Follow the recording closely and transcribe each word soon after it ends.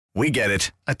We get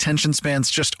it. Attention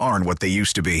spans just aren't what they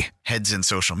used to be. Heads in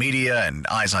social media and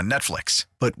eyes on Netflix.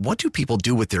 But what do people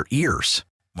do with their ears?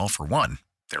 Well, for one,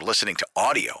 they're listening to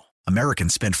audio.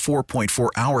 Americans spend 4.4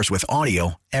 hours with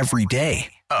audio every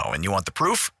day. Oh, and you want the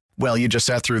proof? Well, you just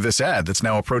sat through this ad that's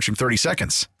now approaching 30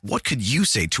 seconds. What could you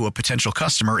say to a potential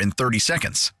customer in 30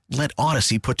 seconds? Let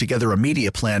Odyssey put together a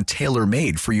media plan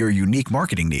tailor-made for your unique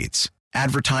marketing needs.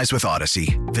 Advertise with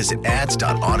Odyssey. Visit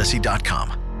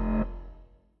ads.odyssey.com.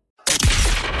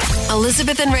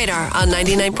 Elizabeth and Radar on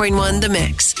 99.1 The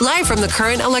Mix. Live from the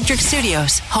Current Electric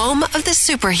Studios, home of the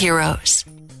superheroes.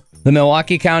 The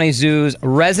Milwaukee County Zoo's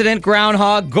resident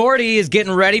groundhog, Gordy, is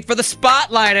getting ready for the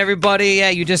spotlight, everybody. Yeah,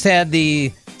 you just had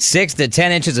the 6 to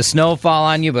 10 inches of snowfall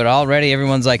on you, but already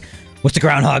everyone's like, what's the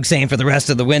groundhog saying for the rest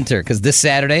of the winter? Because this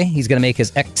Saturday, he's going to make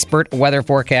his expert weather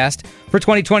forecast for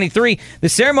 2023. The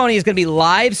ceremony is going to be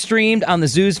live streamed on the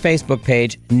Zoo's Facebook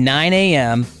page, 9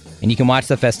 a.m., and you can watch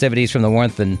the festivities from the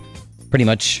warmth and pretty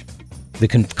much the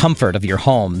comfort of your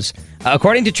homes.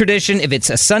 According to tradition, if it's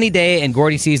a sunny day and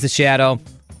Gordy sees the shadow,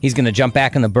 he's going to jump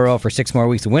back in the burrow for 6 more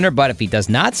weeks of winter. But if he does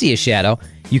not see a shadow,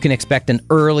 you can expect an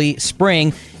early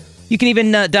spring. You can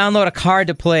even download a card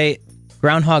to play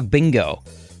Groundhog Bingo.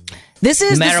 No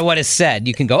matter what is said,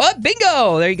 you can go, oh,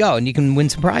 bingo! There you go. And you can win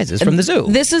some prizes from the zoo.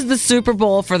 This is the Super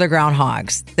Bowl for the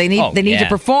groundhogs. They need to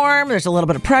perform. There's a little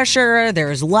bit of pressure.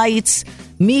 There's lights,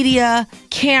 media,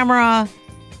 camera.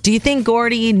 Do you think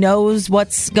Gordy knows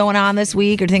what's going on this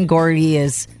week? Or do you think Gordy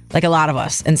is like a lot of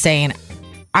us and saying,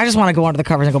 I just want to go under the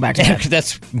covers and go back to bed?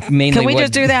 That's mainly Can we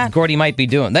just do that? Gordy might be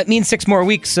doing. That means 6 more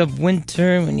weeks of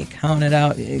winter when you count it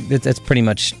out. That's pretty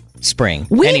much spring.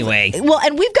 Anyway. Well,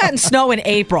 and we've gotten snow in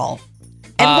April.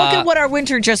 And look at what our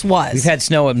winter just was. We've had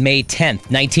snow on May 10th,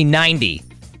 1990.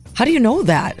 How do you know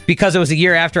that? Because it was a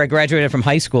year after I graduated from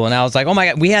high school, and I was like, oh my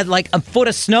God, we had like a foot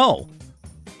of snow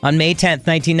on May 10th,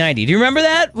 1990. Do you remember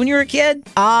that when you were a kid?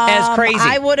 As crazy.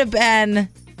 I would have been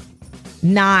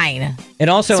 9. And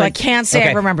also, so I can't say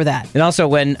I remember that. And also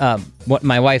when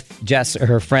my wife, Jess,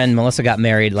 her friend Melissa got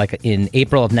married like in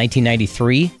April of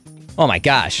 1993. Oh my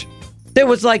gosh. There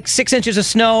was like 6 inches of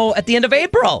snow at the end of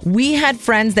April. We had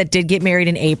friends that did get married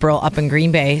in April up in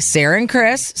Green Bay. Sarah and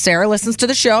Chris. Sarah listens to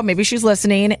the show. Maybe she's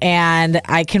listening. And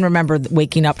I can remember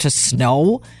waking up to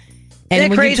snow. And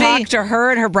when you talked to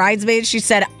her and her bridesmaids, she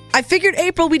said, I figured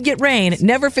April we'd get rain.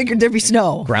 Never figured there'd be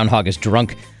snow. Groundhog is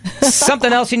drunk.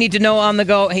 Something else you need to know on the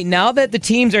go. Hey, now that the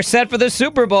teams are set for the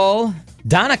Super Bowl,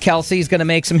 Donna Kelce is going to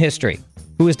make some history.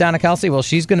 Who is Donna Kelce? Well,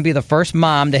 she's going to be the first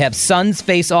mom to have sons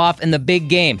face off in the big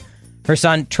game. Her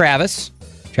son, Travis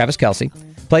Kelce,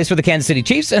 plays for the Kansas City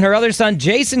Chiefs, and her other son,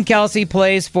 Jason Kelce,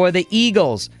 plays for the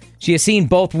Eagles. She has seen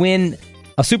both win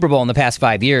a Super Bowl in the past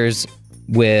 5 years,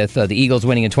 with the Eagles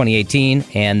winning in 2018,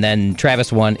 and then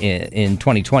Travis won in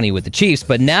 2020 with the Chiefs.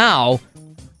 But now,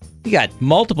 you got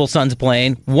multiple sons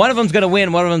playing. One of them's going to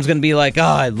win. One of them's going to be like, oh,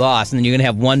 I lost. And then you're going to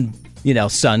have one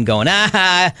son going,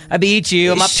 I beat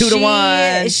you. I'm up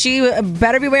 2-1. She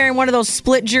better be wearing one of those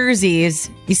split jerseys.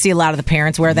 You see a lot of the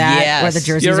parents wear that, yes, where the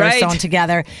jerseys are sewn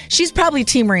together. She's probably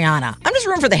Team Rihanna. I'm just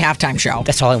rooting for the halftime show.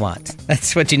 That's all I want.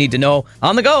 That's what you need to know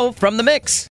on the go from the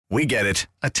Mix. We get it.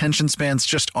 Attention spans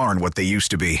just aren't what they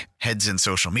used to be. Heads in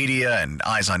social media and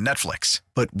eyes on Netflix.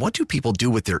 But what do people do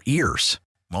with their ears?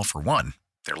 Well, for one,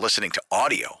 they're listening to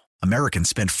audio. Americans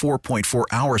spend 4.4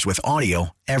 hours with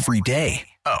audio every day.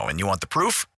 Oh, and you want the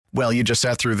proof? Well, you just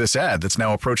sat through this ad that's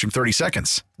now approaching 30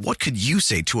 seconds. What could you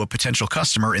say to a potential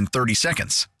customer in 30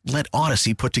 seconds? Let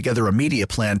Odyssey put together a media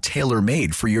plan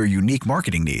tailor-made for your unique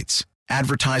marketing needs.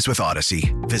 Advertise with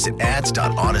Odyssey. Visit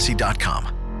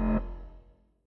ads.odyssey.com.